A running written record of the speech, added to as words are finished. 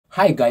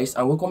Hi guys,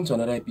 and welcome to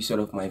another episode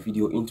of my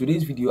video. In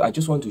today's video, I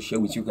just want to share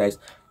with you guys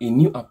a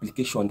new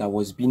application that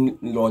was being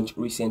launched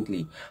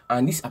recently,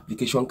 and this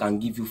application can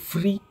give you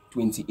free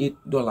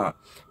 $28.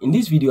 In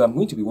this video, I'm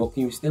going to be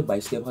walking you step by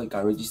step how you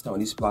can register on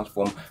this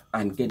platform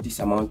and get this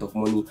amount of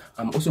money.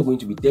 I'm also going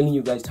to be telling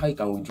you guys how you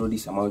can withdraw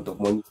this amount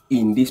of money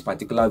in this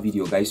particular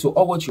video, guys. So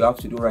all what you have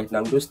to do right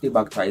now, just stay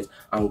back tight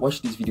and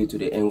watch this video to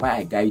the end while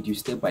I guide you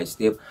step by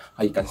step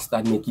how you can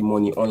start making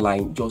money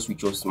online just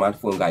with your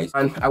smartphone, guys.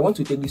 And I want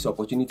to take this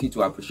opportunity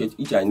to appreciate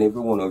each and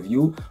every one of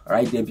you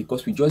right there,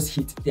 because we just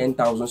hit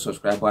 10,000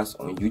 subscribers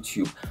on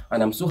YouTube,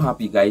 and I'm so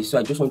happy, guys. So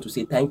I just want to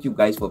say thank you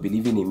guys for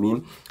believing in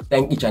me.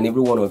 Thank each and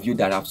every one of you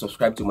that have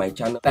subscribed to my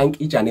channel. Thank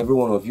each and every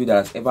one of you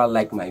that has ever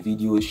liked my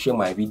videos, share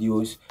my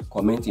videos,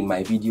 comment in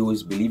my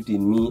videos, believed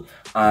in me,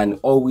 and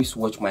always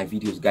watch my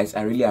videos, guys.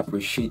 I really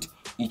appreciate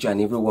each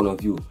and every one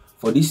of you.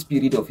 For this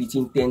spirit of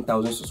hitting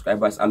 10,000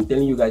 subscribers, I'm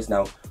telling you guys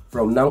now,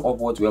 from now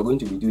upwards, we are going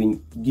to be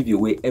doing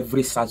giveaway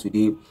every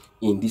Saturday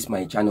in this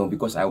my channel,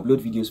 because I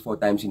upload videos 4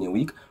 times in a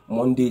week: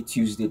 Monday,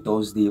 Tuesday,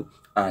 Thursday,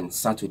 and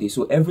Saturday.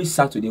 So every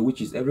Saturday, which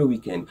is every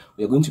weekend,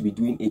 we are going to be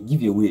doing a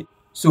giveaway.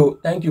 So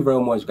thank you very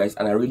much, guys,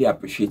 and I really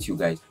appreciate you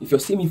guys. If you're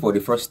seeing me for the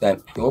first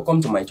time,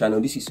 welcome to my channel.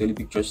 This is Solo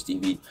Pictures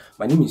TV.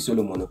 My name is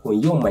Solomon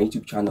Okon. You're on my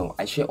YouTube channel.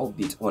 I share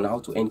updates on how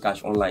to earn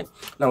cash online.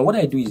 Now what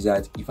I do is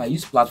that if I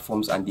use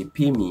platforms and they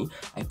pay me,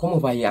 I come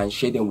over here and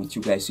share them with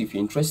you guys. So if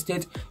you're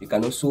interested, you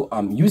can also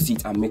use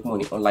it and make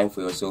money online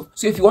for yourself.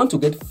 So if you want to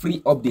get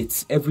free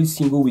updates every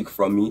single week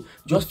from me,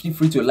 just feel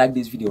free to like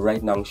this video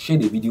right now, share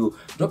the video,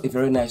 drop a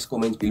very nice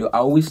comment below. I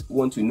always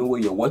want to know where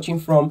you're watching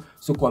from,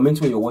 so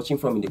comment where you're watching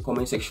from in the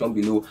comment section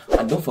below.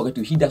 And don't forget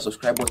to hit that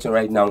subscribe button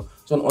right now,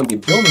 turn on the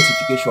bell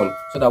notification,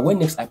 so that when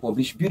next I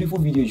publish beautiful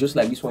videos just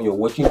like this one you're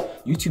watching,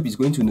 YouTube is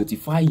going to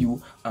notify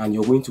you and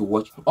you're going to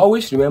watch.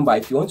 Always remember,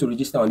 if you want to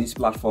register on this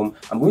platform,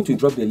 I'm going to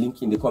drop the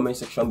link in the comment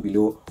section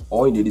below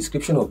or in the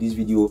description of this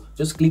video.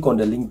 Just click on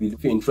the link below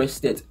if you're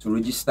interested to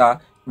register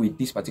with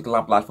this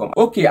particular platform.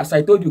 Okay, as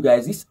I told you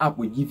guys, this app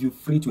will give you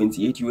free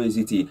 28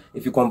 USDT.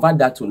 If you convert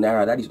that to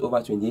Naira, that is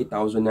over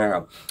 28,000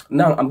 Naira.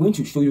 Now I'm going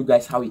to show you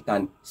guys how you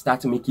can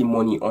start making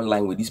money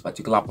online with this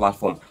particular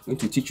platform. I'm going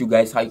to teach you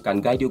guys how you can,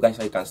 guide you guys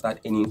how you can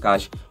start earning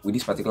cash with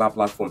this particular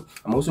platform.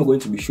 I'm also going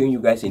to be showing you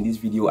guys in this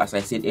video, as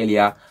I said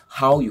earlier,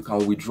 how you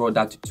can withdraw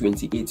that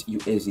 28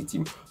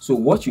 USDT. So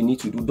what you need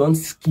to do, don't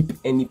skip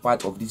any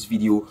part of this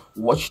video.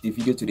 Watch the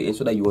video to the end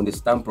so that you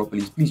understand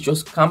properly. Please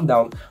just calm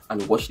down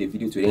and watch the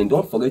video to the end.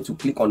 Don't forget to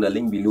click on the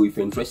link below if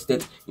you're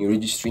interested in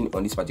registering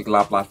on this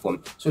particular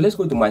platform. So let's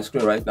go to my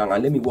screen right now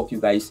and let me walk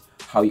you guys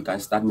how you can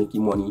start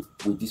making money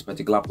with this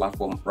particular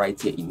platform right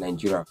here in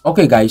Nigeria.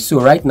 Okay guys, so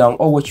right now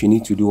all what you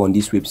need to do on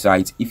this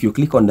website, if you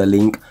click on the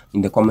link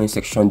in the comment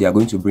section, they are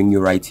going to bring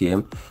you right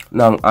here.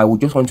 Now I would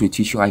just want to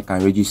teach you how you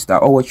can register.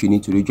 All what you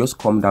need to do, just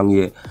come down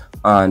here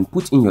and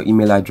put in your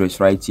email address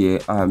right here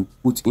and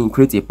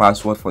create a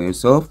password for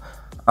yourself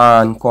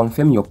and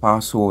confirm your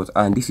password.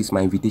 And this is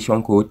my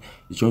invitation code.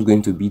 It's just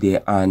going to be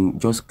there,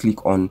 and just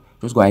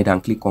go ahead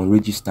and click on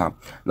register.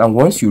 Now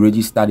once you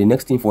register, the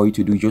next thing for you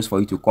to do is just for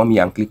you to come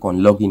here and click on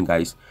login,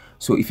 guys.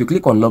 So if you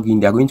click on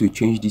login, they are going to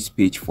change this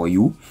page for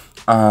you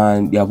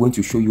and they are going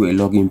to show you a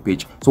login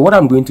page. So what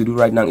I'm going to do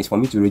right now is for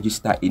me to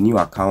register a new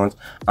account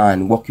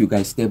and walk you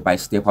guys step by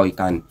step how you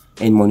can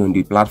earn money on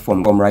the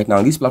platform. Right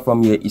now, this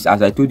platform here is,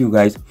 as I told you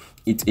guys,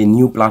 it's a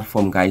new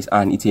platform, guys,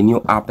 and it's a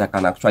new app that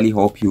can actually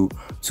help you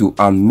to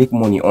make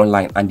money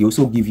online, and they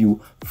also give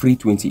you free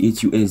 28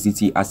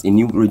 USDT as a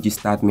new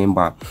registered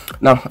member.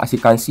 Now as you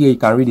can see here, you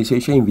can read the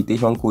social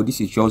invitation code.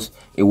 This is just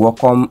a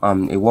welcome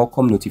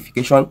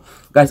notification,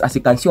 guys. As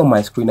you can see on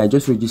my screen, I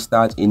just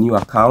registered a new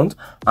account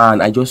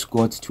and I just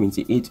got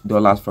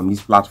 $28 from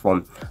this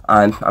platform,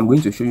 and I'm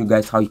going to show you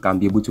guys how you can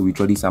be able to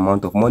withdraw this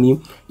amount of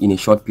money in a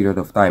short period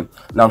of time.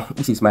 Now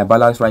this is my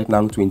balance right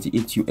now, 28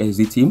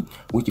 USDT,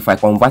 which if I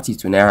convert it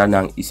to Naira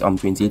now is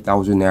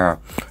 28,000 Naira.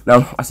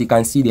 Now as you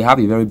can see, they have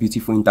a very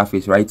beautiful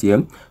interface right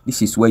here.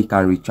 This is where you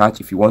can recharge.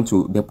 If you want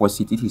to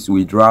deposit, it is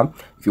withdraw.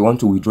 If you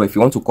want to withdraw, if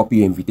you want to copy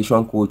your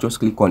invitation code, just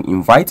click on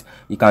invite.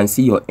 You can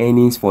see your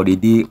earnings for the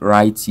day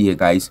right here,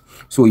 guys.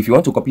 So if you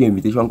want to copy your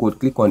invitation code,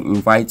 click on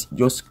invite.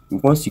 Just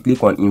once you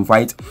click on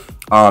invite,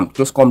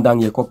 just come down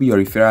here, copy your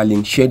referral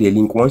link, share the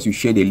link. Once you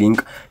share the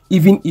link,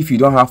 even if you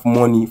don't have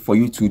money for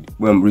you to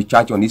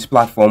recharge on this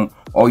platform,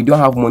 or you don't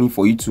have money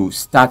for you to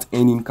start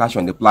earning cash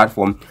on the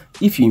platform,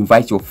 if you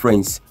invite your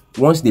friends,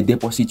 once they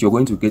deposit, you're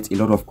going to get a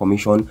lot of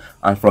commission,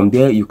 and from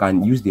there you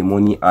can use the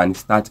money and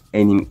start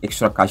earning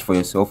extra cash for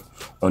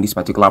yourself on this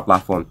particular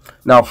platform.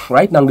 Now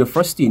right now, the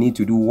first thing you need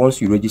to do once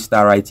you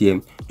register right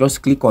here,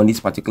 just click on this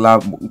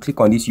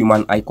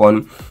human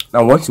icon.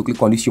 Now once you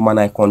click on this human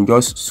icon,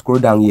 just scroll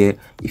down here.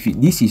 If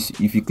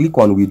you click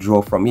on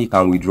withdraw, from here you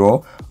can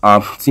withdraw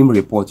team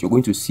report. You're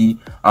going to see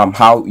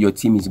how your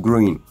team is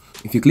growing.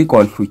 If you click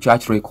on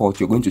recharge record,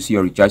 you're going to see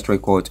your recharge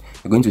record,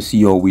 you're going to see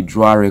your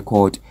withdrawal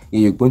record,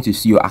 you're going to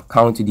see your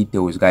account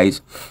details,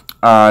 guys.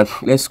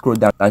 Let's scroll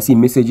down and see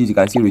messages. You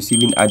can see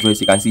receiving address,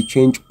 you can see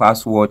change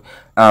password,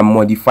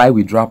 modify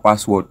withdrawal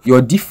password.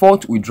 Your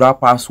default withdrawal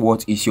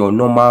password is your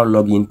normal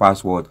login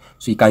password,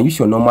 so you can use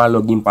your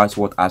normal login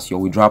password as your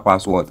withdrawal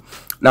password.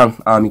 Now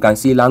you can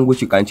see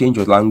language. You can change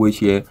your language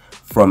here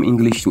from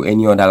English to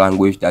any other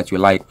language that you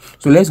like.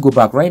 So let's go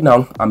back. Right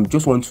now I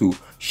just want to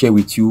share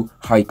with you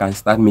how you can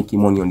start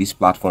making money on this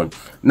platform.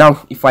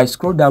 Now if I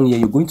scroll down here,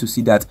 you're going to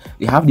see that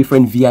they have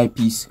different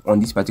VIPs on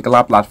this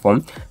particular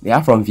platform. They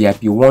are from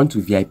VIP 1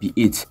 to VIP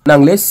 8. Now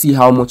let's see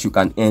how much you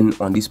can earn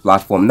on this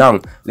platform. Now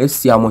let's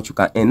see how much you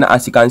can earn. Now,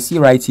 as you can see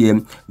right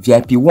here,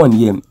 VIP 1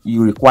 here, it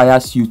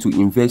requires you to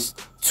invest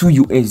 2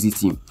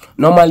 USDT.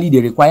 Normally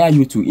they require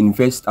you to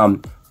invest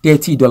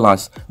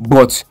 $30,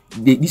 but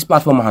this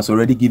platform has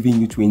already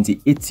given you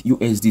 28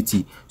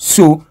 USDT.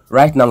 So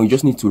right now you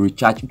just need to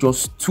recharge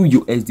just 2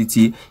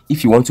 USDT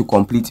if you want to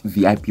complete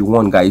VIP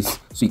 1,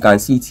 guys. So you can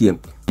see it here.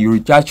 You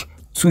recharge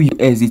 2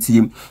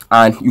 USDT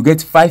and you get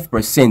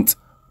 5%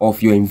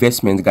 of your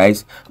investment,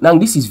 guys. Now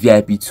this is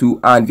VIP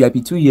 2, and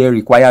VIP 2 here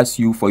requires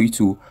you for you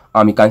to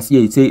you can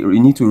see it say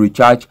you need to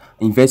recharge,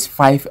 invest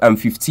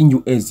 15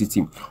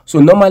 USDT. So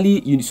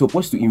normally you're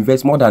supposed to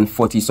invest more than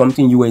 40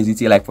 something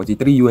USDT, like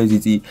 43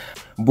 USDT,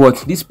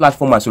 but this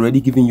platform has already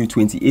given you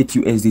 28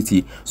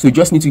 USDT. So you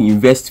just need to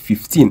invest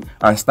 15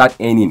 and start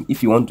earning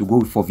if you want to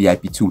go for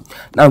VIP 2.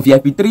 Now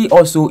VIP 3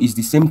 also is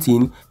the same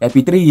thing.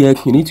 VIP 3 here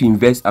you need to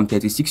invest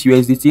 36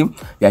 USDT.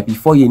 VIP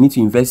 4 here you need to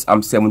invest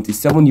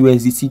 77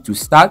 USDT to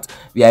start.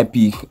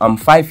 VIP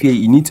 5 here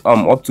you need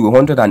up to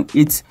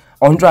 198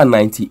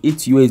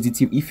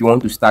 USDT if you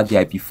want to start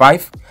VIP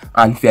 5,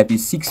 and VIP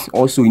 6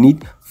 also you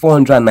need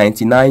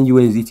 499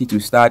 USDT to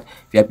start.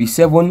 VIP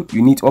 7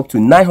 you need up to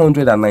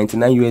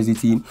 999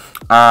 USDT,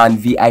 and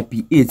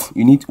VIP 8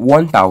 you need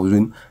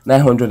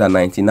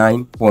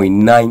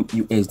 1999.9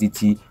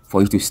 USDT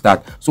for you to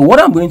start. So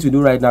what I'm going to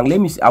do right now,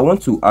 I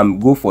want to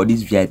go for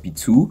this VIP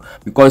 2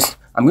 because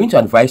I'm going to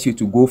advise you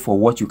to go for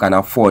what you can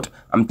afford.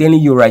 I'm telling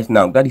you right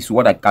now, that is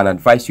what I can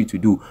advise you to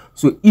do.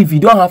 So if you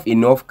don't have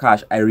enough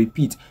cash, I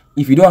repeat,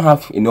 if you don't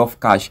have enough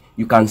cash,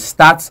 you can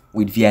start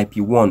with VIP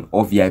 1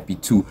 or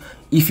VIP 2.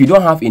 If you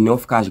don't have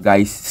enough cash,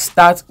 guys,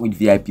 start with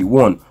VIP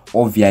 1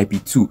 or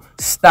VIP 2.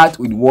 Start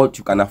with what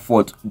you can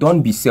afford.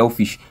 Don't be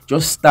selfish,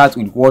 just start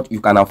with what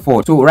you can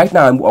afford. So right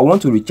now I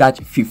want to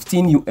recharge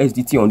 15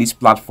 USDT on this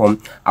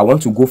platform. I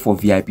want to go for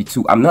VIP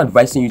 2. I'm not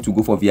advising you to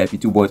go for VIP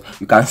 2, but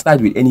you can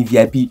start with any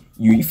VIP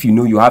if you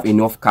know you have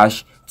enough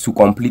cash to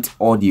complete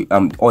all the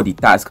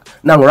tasks.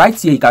 Now right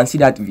here you can see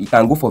that you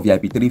can go for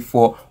VIP 3,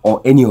 4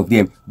 or any of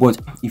them, but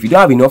if you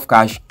don't have enough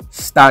cash,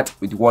 start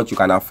with what you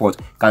can afford.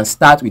 You can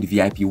start with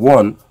VIP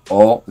 1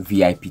 or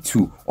VIP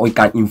 2, or you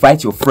can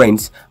invite your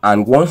friends,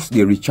 and once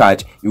they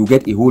recharge you will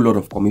get a whole lot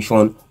of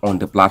commission on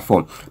the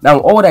platform. Now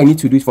all I need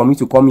to do is for me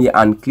to come here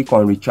and click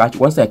on recharge.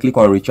 Once I click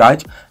on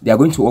recharge, they are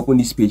going to open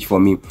this page for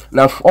me.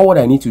 Now all what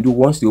I need to do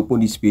once they open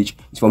this page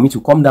is for me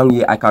to come down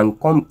here. I can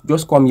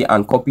just come here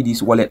and copy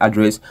this wallet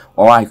address,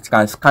 or I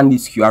can scan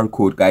this QR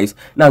code, guys.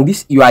 Now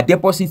this, you are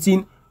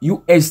depositing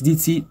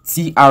USDT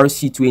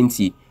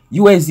TRC20.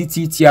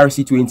 USDT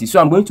TRC20. So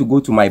I'm going to go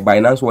to my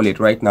Binance wallet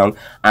right now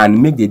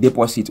and make the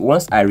deposit.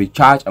 Once I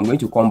recharge, I'm going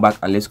to come back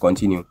and let's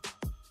continue.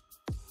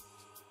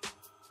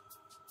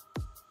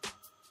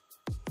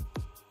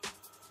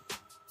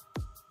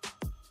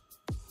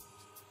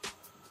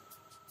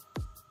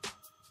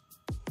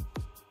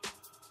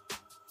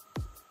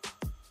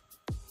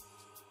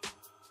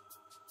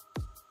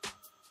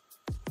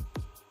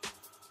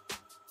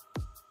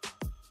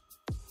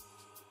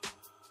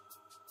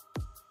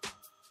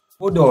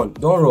 Hold on,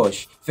 don't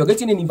rush. If you're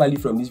getting any value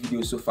from this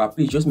video so far,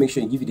 please just make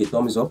sure you give it a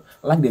thumbs up,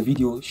 like the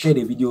video, share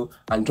the video,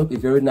 and drop a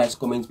very nice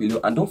comment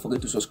below. And don't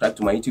forget to subscribe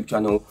to my YouTube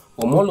channel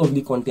for more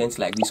lovely contents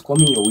like this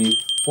coming your way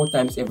 4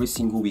 times every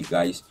single week,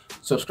 guys.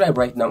 Subscribe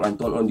right now and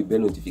turn on the bell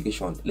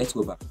notification. Let's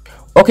go back.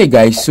 Okay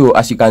guys, so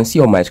as you can see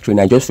on my screen,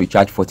 I just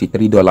recharged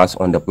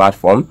 $43 on the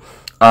platform,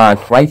 and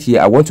right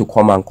here I want to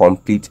come and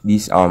complete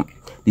this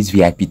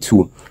VIP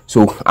 2.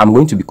 So I'm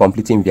going to be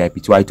completing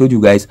VIP 2. I told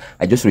you guys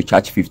I just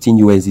recharged 15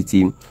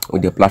 USDT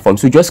with the platform.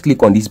 So just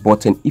click on this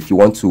button if you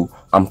want to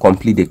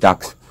complete the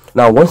task.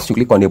 Now once you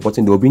click on the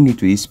button, they will bring you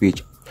to this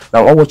page.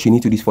 Now all what you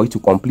need to do is for you to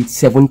complete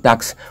 7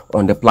 tasks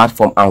on the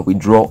platform and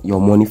withdraw your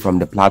money from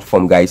the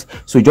platform, guys.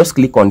 So just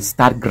click on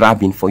start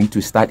grabbing for you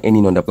to start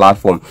earning on the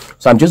platform.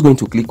 So I'm just going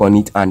to click on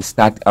it and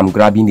start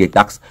grabbing the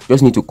tasks.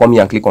 Just need to come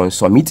here and click on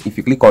submit. If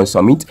you click on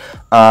submit,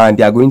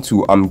 they are going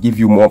to give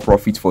you more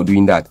profit for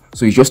doing that.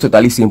 So it's just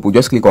totally simple.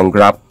 Just click on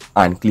grab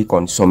and click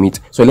on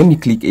submit. So let me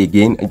click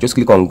again and just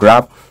click on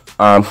grab.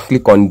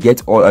 Click on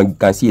get, or you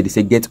can see they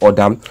say get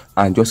order,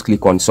 and just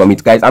click on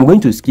submit. Guys, I'm going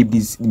to skip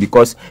this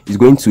because it's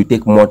going to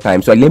take more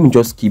time, so let me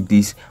just skip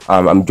this.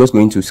 I'm just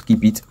going to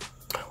skip it.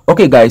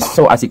 Okay guys,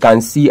 so as you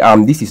can see,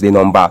 this is the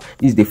number.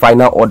 This is the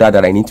final order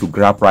that I need to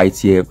grab right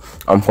here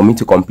for me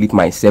to complete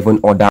my 7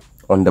 order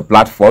on the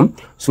platform.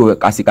 So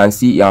as you can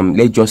see,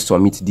 let's just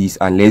submit this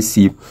and let's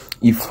see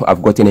if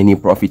I've gotten any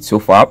profit so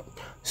far.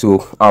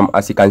 So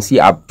as you can see,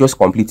 I've just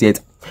completed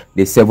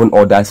the 7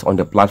 orders on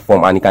the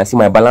platform, and you can see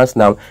my balance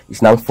now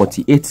is now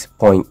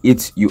 48.8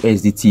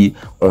 USDT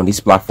on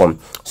this platform.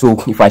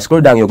 So if I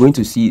scroll down, you're going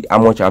to see how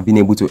much I've been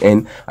able to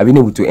earn. I've been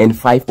able to earn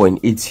 5.8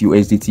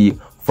 USDT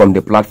from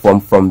the platform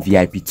from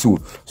VIP2.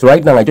 So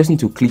right now I just need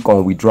to click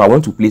on withdraw. I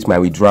want to place my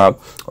withdrawal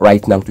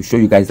right now to show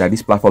you guys that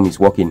this platform is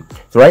working.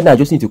 So right now I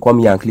just need to come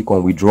here and click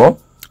on withdraw.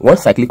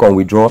 Once I click on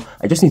withdraw,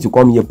 I just need to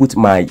come here, put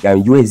my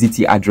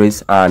USDT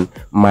address and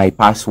my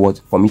password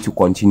for me to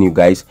continue,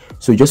 guys.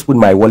 So just put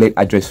my wallet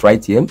address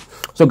right here.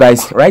 So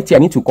guys, right here I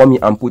need to come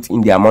here and put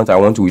in the amount I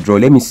want to withdraw.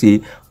 Let me say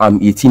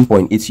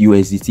 18.8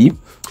 USDT.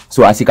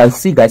 So as you can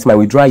see, guys, my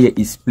withdrawal here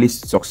is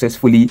placed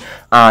successfully,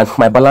 and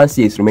my balance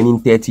here is remaining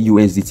 30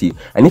 USDT.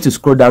 I need to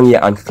scroll down here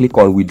and click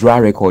on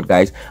withdrawal record,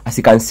 guys. As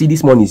you can see,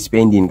 this money is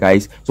pending,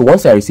 guys. So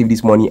once I receive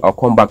this money, I'll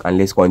come back and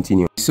let's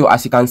continue. So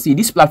as you can see,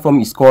 this platform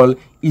is called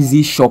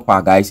Easy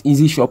Shopper, guys.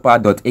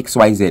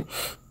 easyshopper.xyz.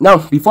 Now,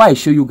 before I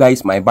show you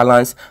guys my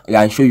balance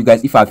and show you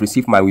guys if I've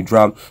received my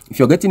withdrawal, if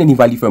you're getting any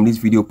value from this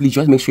video, please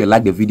just make sure you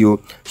like the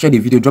video, share the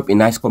video, drop a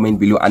nice comment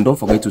below, and don't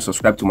forget to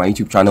subscribe to my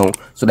YouTube channel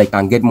so that I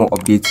can get more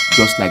updates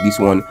just like this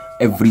one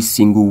every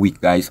single week,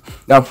 guys.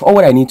 Now, all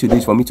what I need to do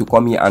is for me to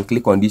come here and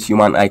click on this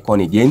human icon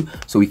again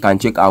so we can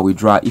check our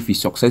withdrawal if it's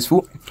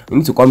successful. We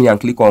need to come here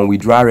and click on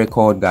withdrawal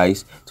record,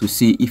 guys, to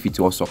see if it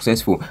was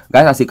successful.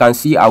 Guys, as you can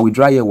see, our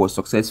withdrawal here was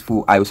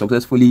successful. I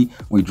successfully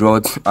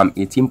withdrawed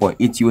 18.8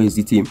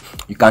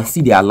 USDT. You can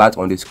see the alert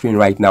on the screen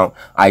right now.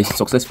 I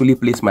successfully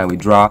placed my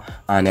withdrawal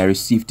and I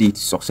received it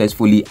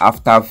successfully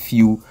after a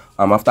few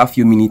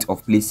minutes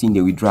of placing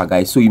the withdrawal,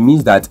 guys. So it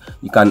means that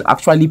you can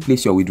actually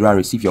place your withdrawal and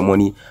receive your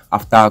money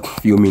after a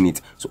few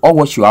minutes. So all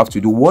what you have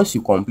to do, once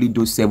you complete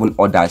those 7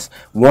 orders,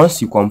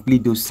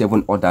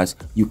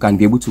 you can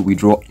be able to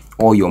withdraw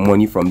all your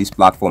money from this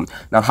platform.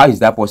 Now, how is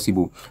that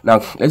possible?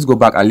 Now let's go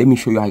back and let me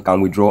show you how you can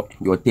withdraw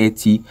your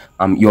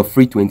your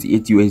free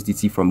 28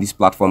 USDT from this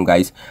platform,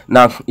 guys.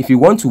 Now, if you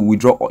want to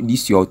withdraw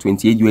this your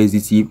 28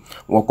 USDT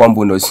welcome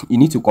bonus, you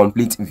need to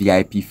complete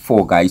VIP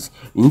 4, guys.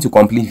 You need to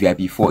complete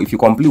VIP 4. If you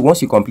complete,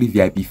 once you complete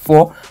VIP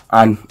 4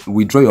 and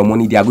withdraw your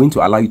money, they are going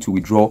to allow you to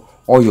withdraw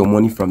all your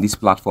money from this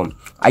platform.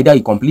 Either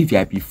you complete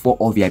VIP 4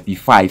 or VIP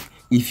 5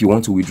 if you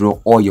want to withdraw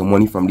all your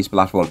money from this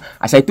platform.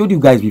 As I told you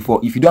guys before,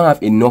 if you don't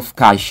have enough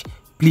cash,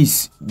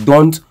 please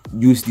don't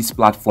use this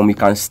platform. You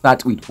can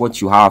start with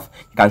what you have.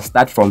 You can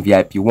start from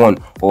VIP 1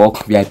 or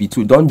VIP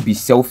 2. Don't be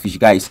selfish,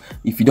 guys.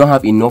 If you don't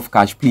have enough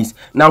cash, please.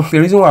 Now, the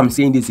reason why I'm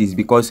saying this is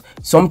because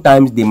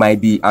sometimes there might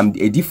be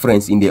a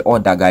difference in the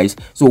order, guys.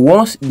 So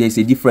once there's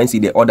a difference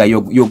in the order,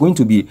 you're going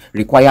to be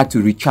required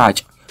to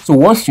recharge. So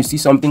once you see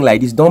something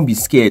like this, don't be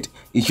scared.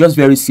 It's just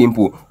very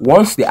simple.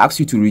 Once they ask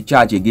you to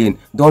recharge again,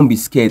 don't be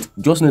scared.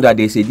 Just know that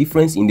there's a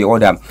difference in the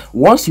order.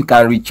 Once you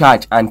can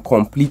recharge and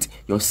complete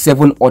your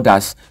 7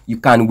 orders, you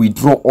can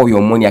withdraw all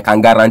your money. I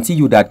can guarantee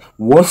you that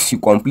once you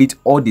complete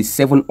all the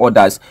 7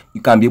 orders,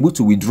 you can be able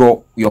to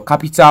withdraw your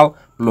capital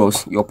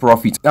plus your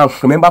profit. Now,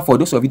 remember, for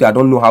those of you that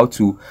don't know how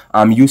to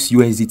use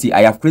USDT,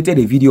 I have created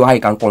a video how you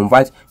can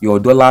convert your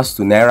dollars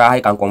to Naira, how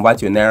you can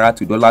convert your Naira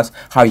to dollars,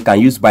 how you can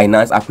use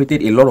Binance. I've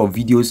created a lot of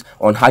videos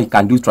on how you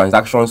can do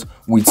transactions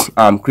with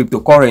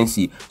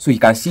cryptocurrency, so you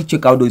can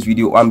check out those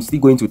videos. I'm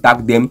still going to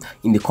tag them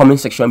in the comment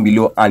section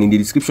below and in the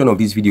description of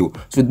this video.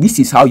 So this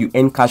is how you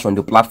earn cash on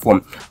the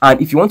platform.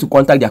 And if you want to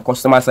contact their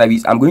customer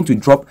service, I'm going to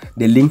drop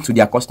the link to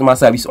their customer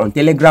service on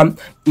Telegram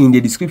in the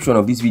description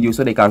of this video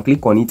so they can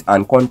click on it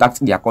and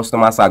contact their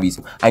customer service.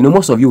 I know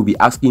most of you will be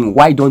asking,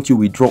 why don't you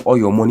withdraw all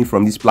your money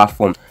from this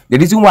platform? The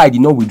reason why I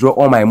did not withdraw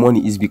all my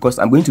money is because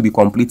I'm going to be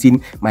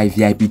completing my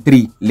VIP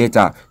 3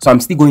 later. So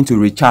I'm still going to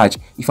recharge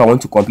if I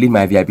want to complete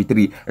my VIP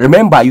 3.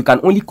 Remember, you can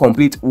only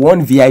complete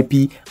one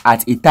VIP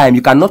at a time.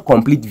 You cannot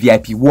complete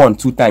VIP 1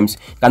 2 times.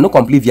 You cannot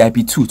complete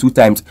VIP 2 2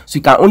 times. So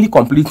you can only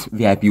complete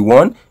VIP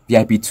 1,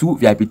 VIP 2,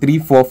 VIP 3,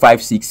 4,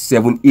 5, 6,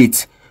 7,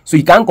 8. So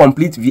you can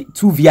complete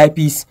 2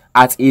 VIPs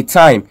at a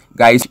time,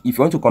 guys. If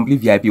you want to complete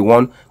VIP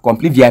 1,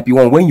 complete VIP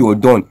 1. When you're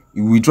done,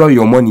 you withdraw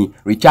your money,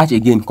 recharge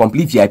again,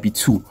 complete VIP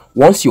 2.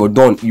 Once you're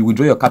done, you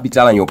withdraw your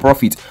capital and your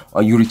profit,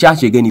 or you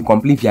recharge again, you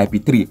complete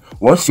VIP 3.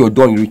 Once you're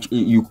done,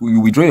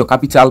 you withdraw your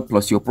capital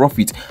plus your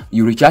profit,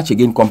 you recharge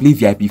again, complete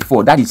VIP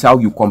 4. That is how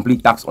you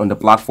complete tax on the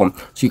platform.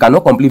 So you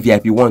cannot complete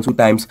VIP 1 2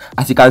 times.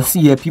 As you can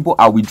see here, people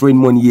are withdrawing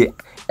money here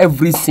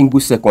every single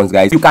second,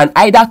 guys. You can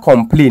either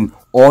complain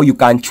or you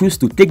can choose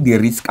to take the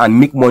risk and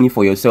make money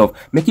for yourself.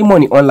 Making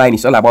money online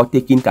is all about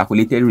taking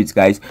calculated risks,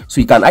 guys.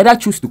 So you can either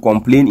choose to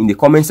complain in the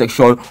comment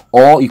section,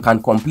 or you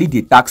can complete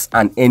the tax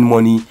and earn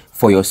money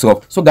for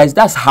yourself. So guys,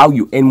 that's how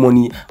you earn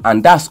money,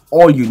 and that's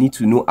all you need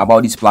to know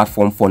about this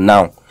platform for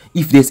now.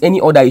 If there's any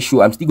other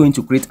issue, I'm still going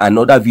to create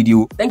another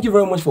video. Thank you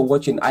very much for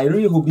watching. I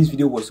really hope this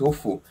video was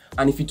helpful,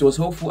 and if it was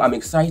helpful, I'm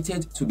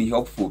excited to be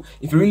helpful.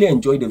 If you really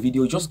enjoyed the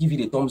video, just give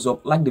it a thumbs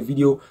up, like the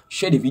video,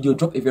 share the video,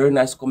 drop a very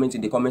nice comment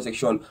in the comment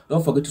section.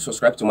 Don't forget to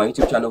subscribe to my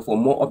YouTube channel for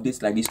more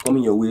updates like this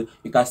coming your way.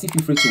 You can still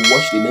feel free to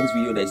watch the next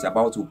video that is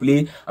about to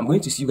play. I'm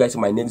going to see you guys in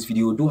my next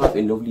video. Do have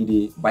a lovely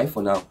day. Bye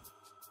for now.